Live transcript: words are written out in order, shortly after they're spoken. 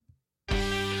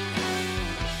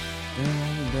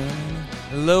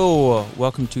Hello,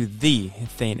 welcome to the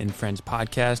Thane and Friends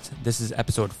podcast. This is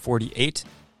episode 48.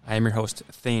 I am your host,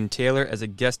 Thane Taylor. As a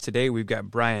guest today, we've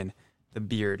got Brian, the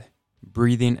Beard,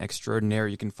 breathing extraordinaire.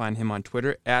 You can find him on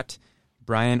Twitter at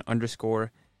Brian_Venturino,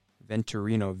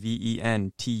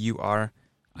 Venturino.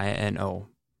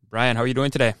 Brian, how are you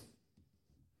doing today?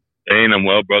 Thane, I'm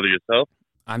well, brother. Yourself?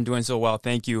 I'm doing so well,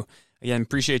 thank you. Again,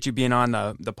 appreciate you being on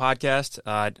the podcast.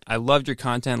 I loved your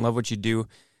content, love what you do,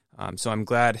 so I'm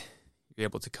glad you're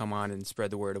able to come on and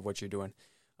spread the word of what you're doing.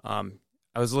 I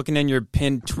was looking in your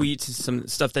pinned tweets, some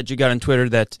stuff that you got on Twitter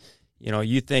that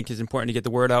you think is important to get the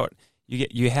word out.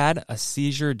 You had a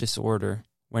seizure disorder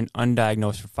when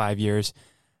undiagnosed for 5 years.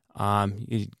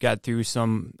 You got through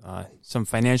some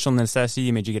financial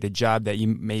necessity, made you get a job that you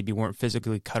maybe weren't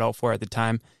physically cut out for at the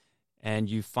time, and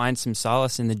you find some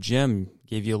solace in the gym,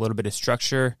 gave you a little bit of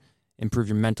structure, improved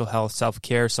your mental health,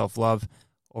 self-care, self-love,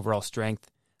 overall strength.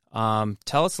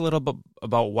 Tell us a little bit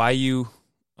about why you,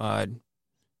 why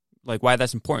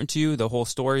that's important to you, the whole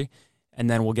story, and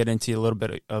then we'll get into a little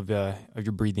bit of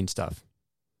your breathing stuff.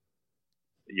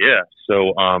 Yeah.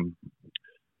 So,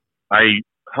 I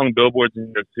hung billboards in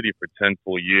New York City for 10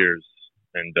 full years,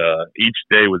 and each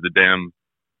day was it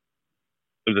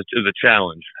was a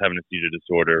challenge having a seizure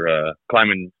disorder,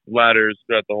 climbing ladders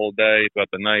throughout the whole day,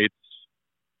 throughout the nights.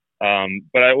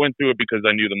 But I went through it because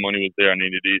I knew the money was there, I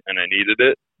needed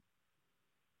it.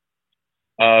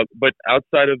 But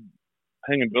outside of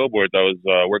hanging billboards, I was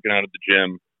working out at the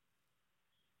gym,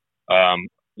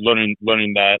 learning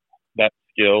that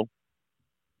skill.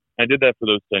 I did that for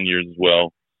those 10 years as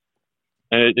well,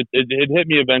 and it hit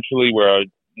me eventually where I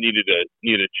needed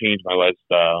to change my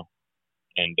lifestyle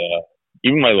and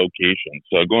even my location.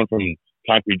 So going from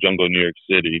concrete jungle New York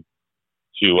City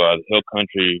to the hill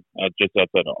country just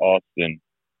outside of Austin,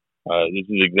 this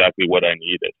is exactly what I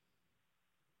needed.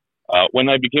 When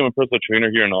I became a personal trainer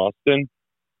here in Austin,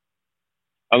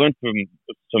 I learned from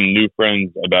some new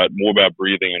friends more about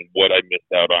breathing and what I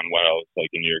missed out on when I was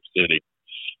in New York City.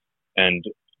 And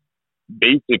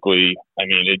basically,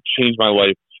 it changed my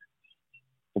life,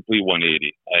 complete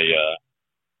 180.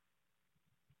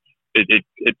 It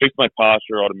fixed my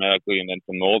posture automatically, and then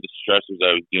from all the stressors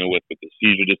I was dealing with the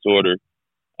seizure disorder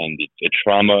and the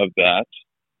trauma of that,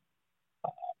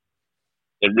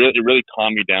 it really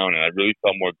calmed me down, and I really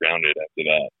felt more grounded after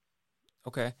that.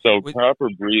 Okay. So proper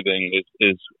breathing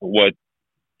is what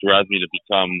drives me to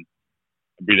become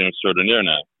a breathing extraordinaire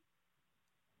now.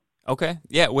 Okay.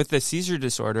 Yeah, with the seizure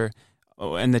disorder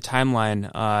and the timeline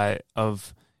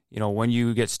of when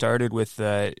you get started with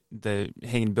the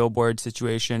hanging billboard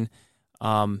situation,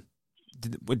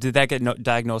 did that get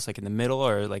diagnosed in the middle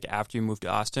or after you moved to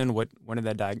Austin? When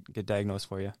did that get diagnosed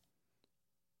for you?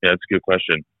 Yeah, that's a good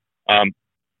question.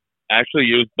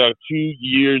 Actually, it was about 2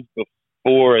 years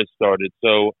before I started.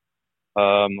 So,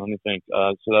 let me think.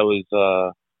 So that was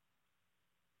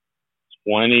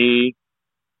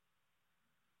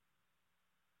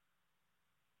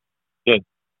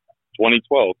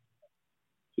 2012.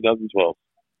 2012.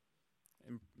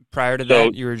 And prior to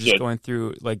that, you were just going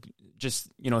through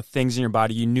things in your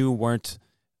body you knew weren't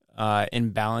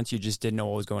in balance. You just didn't know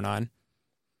what was going on.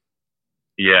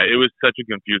 Yeah, it was such a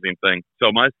confusing thing.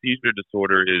 So my seizure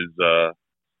disorder is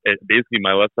basically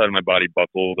my left side of my body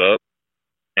buckled up,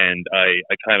 and I'm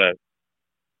kind of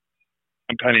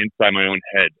inside my own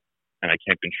head, and I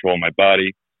can't control my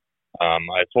body.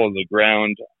 I fall to the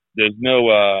ground. There's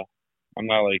no, I'm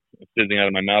not fizzing out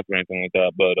of my mouth or anything like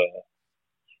that, but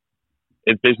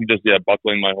it's basically just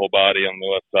buckling my whole body on the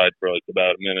left side for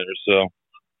about a minute or so.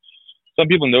 Some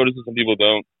people notice it, some people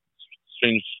don't.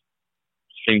 Strange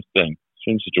thing.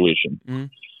 Strange situation. Mm-hmm.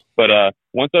 But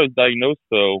once I was diagnosed,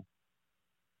 though,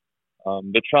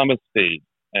 the trauma stayed,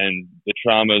 and the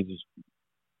traumas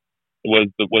was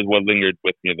what lingered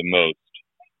with me the most.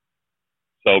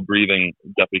 So breathing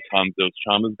definitely calms those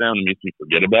traumas down and makes me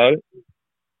forget about it.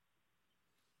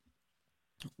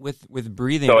 With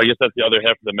breathing, so I guess that's the other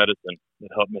half of the medicine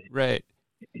that helped me. Right.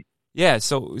 Yeah.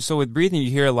 So with breathing, you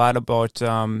hear a lot about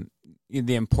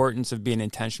the importance of being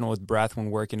intentional with breath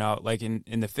when working out.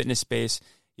 In the fitness space,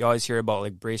 you always hear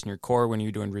about bracing your core when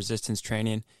you're doing resistance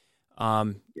training.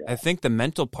 I think the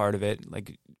mental part of it,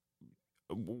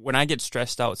 when I get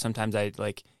stressed out, sometimes I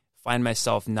find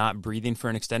myself not breathing for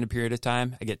an extended period of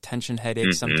time. I get tension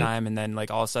headaches sometime, and then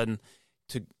all of a sudden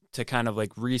to kind of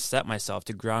reset myself,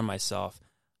 to ground myself,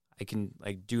 I can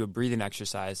do a breathing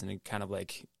exercise, and it kind of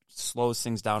slows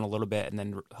things down a little bit and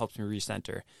then helps me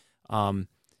recenter.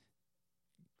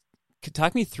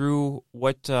 Talk me through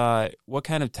what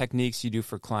kind of techniques you do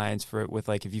for clients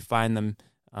if you find them,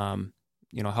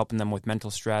 helping them with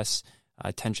mental stress.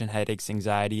 tension, headaches,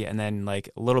 anxiety, and then like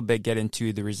a little bit get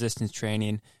into the resistance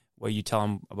training, what you tell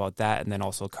them about that, and then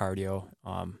also cardio.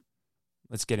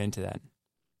 Let's get into that.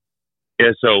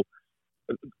 Yeah. So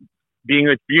being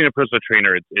a personal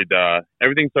trainer,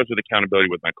 everything starts with accountability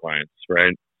with my clients,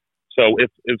 right? So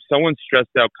if someone's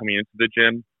stressed out coming into the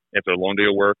gym after a long day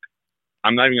of work,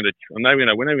 we're not even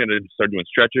gonna start doing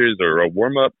stretches or a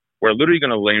warm up. We're literally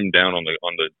gonna lay them down on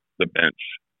the bench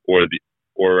or a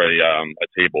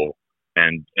table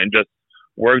and just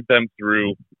work them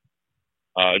through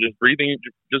just breathing,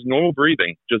 just normal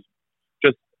breathing, just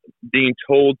being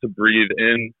told to breathe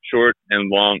in short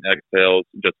and long exhales,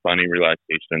 just finding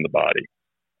relaxation in the body.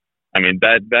 I mean,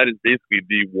 that is basically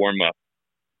the warm up.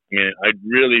 I mean, I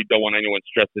really don't want anyone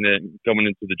stressing it, coming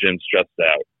into the gym stressed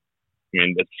out. I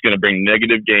mean, that's going to bring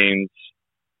negative gains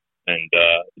and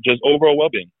just overall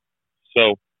well-being.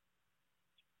 So,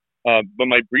 but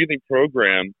my breathing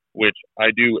program, which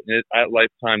I do at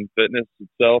Lifetime Fitness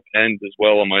itself and as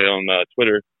well on my own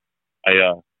Twitter,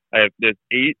 there's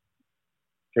 8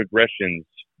 progressions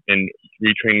in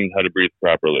retraining how to breathe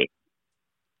properly.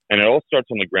 And it all starts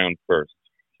on the ground first.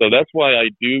 So that's why I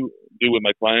do with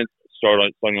my clients,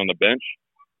 starting on the bench,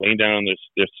 laying down on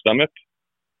their stomach,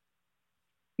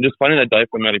 and just finding that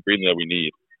diaphragmatic breathing that we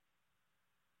need.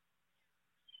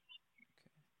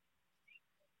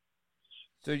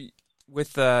 So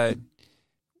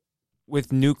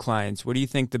with new clients, what do you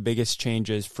think the biggest change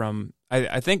is from,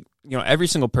 I think, every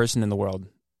single person in the world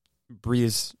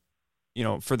breathes,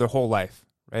 for their whole life,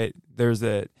 right?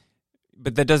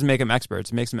 But that doesn't make them experts.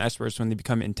 It makes them experts when they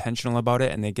become intentional about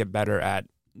it and they get better at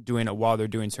doing it while they're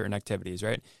doing certain activities,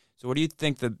 right? So what do you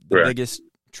think the biggest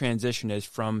transition is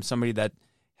from somebody that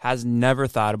has never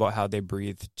thought about how they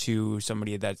breathe to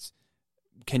somebody that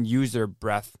can use their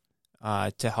breath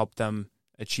to help them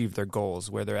achieve their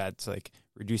goals, whether that's like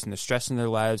reducing the stress in their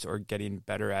lives or getting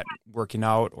better at working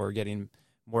out or getting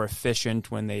more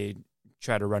efficient when they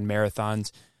try to run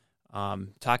marathons?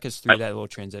 Talk us through that little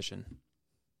transition.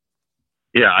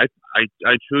 Yeah, I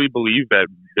truly believe that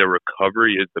their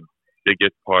recovery is the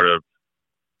biggest part of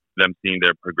them seeing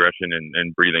their progression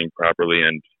and breathing properly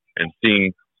and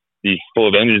seeing the full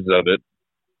advantages of it.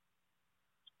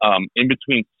 In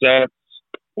between sets,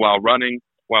 while running,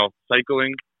 while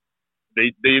cycling,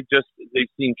 they've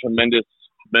seen tremendous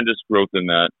growth in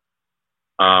that.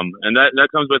 And that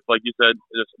comes with, like you said,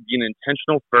 just being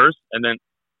intentional first, and then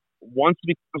once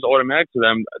it becomes automatic to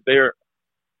them, their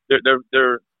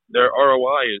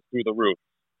ROI is through the roof.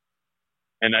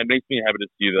 And it makes me happy to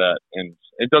see that. And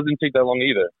it doesn't take that long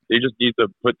either. They just need to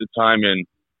put the time in,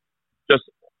 just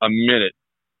a minute,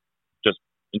 just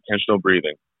intentional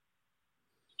breathing,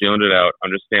 feeling it out,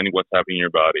 understanding what's happening in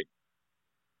your body.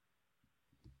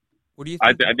 What do you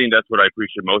think? I think that's what I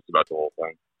appreciate most about the whole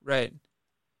thing. Right.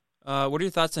 What are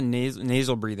your thoughts on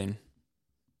nasal breathing?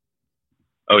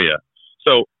 Oh, yeah.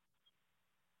 So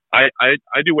I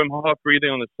do Wim Hof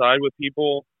breathing on the side with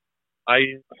people. 100%,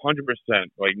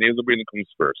 like, nasal breathing comes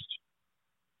first.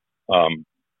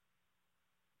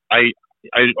 I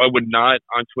would not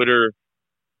on Twitter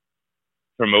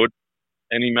promote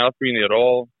any mouth breathing at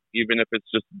all, even if it's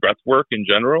just breath work in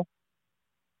general.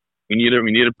 We need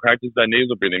to practice that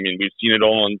nasal breathing. I mean, we've seen it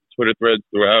all on Twitter threads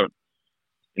throughout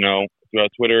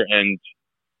Twitter, and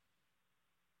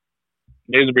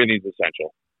nasal breathing is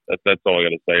essential. That's all I got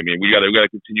to say. I mean, we got to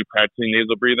continue practicing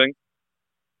nasal breathing.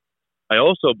 I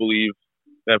also believe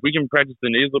that if we can practice the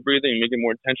nasal breathing and make it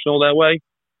more intentional that way,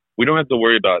 we don't have to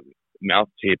worry about mouth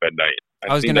tape at night.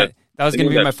 That was gonna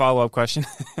be my follow-up question.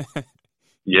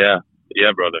 Yeah,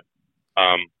 brother.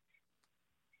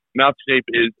 Mouth tape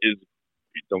is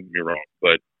don't get me wrong,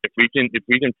 but if we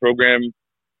can program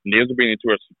nasal breathing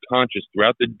into our subconscious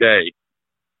throughout the day,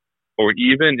 or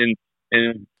even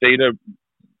in theta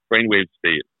brainwave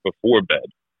state before bed,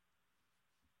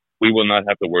 we will not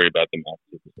have to worry about the mouth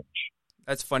tape as much.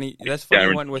 That's funny. That's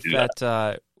funny one with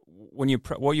that. When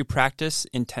what you practice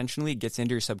intentionally gets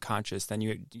into your subconscious, then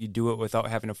you do it without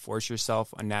having to force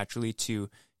yourself unnaturally to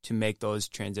make those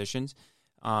transitions.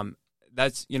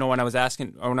 That's when I was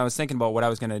thinking about what I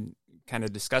was going to kind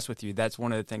of discuss with you, that's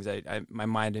one of the things my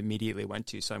mind immediately went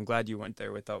to. So I'm glad you went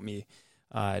there without me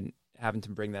having to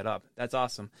bring that up. That's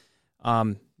awesome.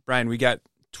 Brian, we got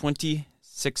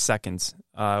 26 seconds.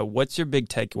 What's your big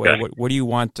takeaway? Okay. What do you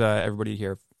want everybody to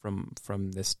hear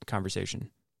from this conversation?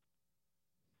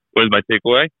 What is my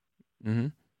takeaway? Mm-hmm.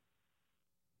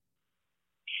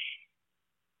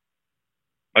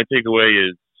 My takeaway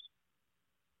is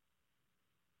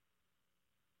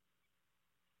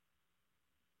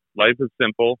life is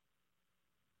simple.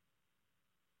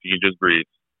 You can just breathe.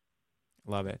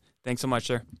 Love it. Thanks so much,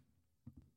 sir.